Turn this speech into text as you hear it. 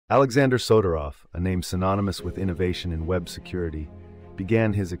Alexander Sotirov, a name synonymous with innovation in web security,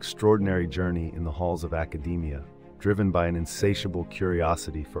 began his extraordinary journey in the halls of academia, driven by an insatiable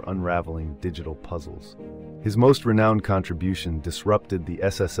curiosity for unraveling digital puzzles. His most renowned contribution disrupted the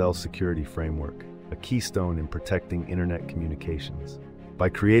SSL security framework, a keystone in protecting internet communications. By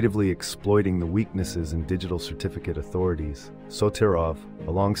creatively exploiting the weaknesses in digital certificate authorities, Sotirov,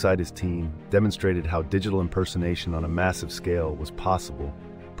 alongside his team, demonstrated how digital impersonation on a massive scale was possible,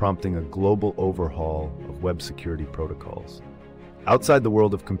 prompting a global overhaul of web security protocols. Outside the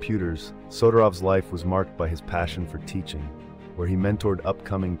world of computers, Sotirov's life was marked by his passion for teaching, where he mentored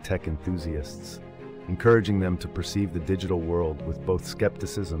upcoming tech enthusiasts, encouraging them to perceive the digital world with both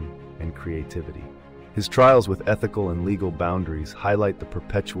skepticism and creativity. His trials with ethical and legal boundaries highlight the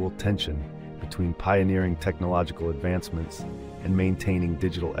perpetual tension between pioneering technological advancements and maintaining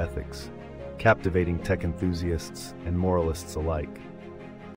digital ethics, captivating tech enthusiasts and moralists alike.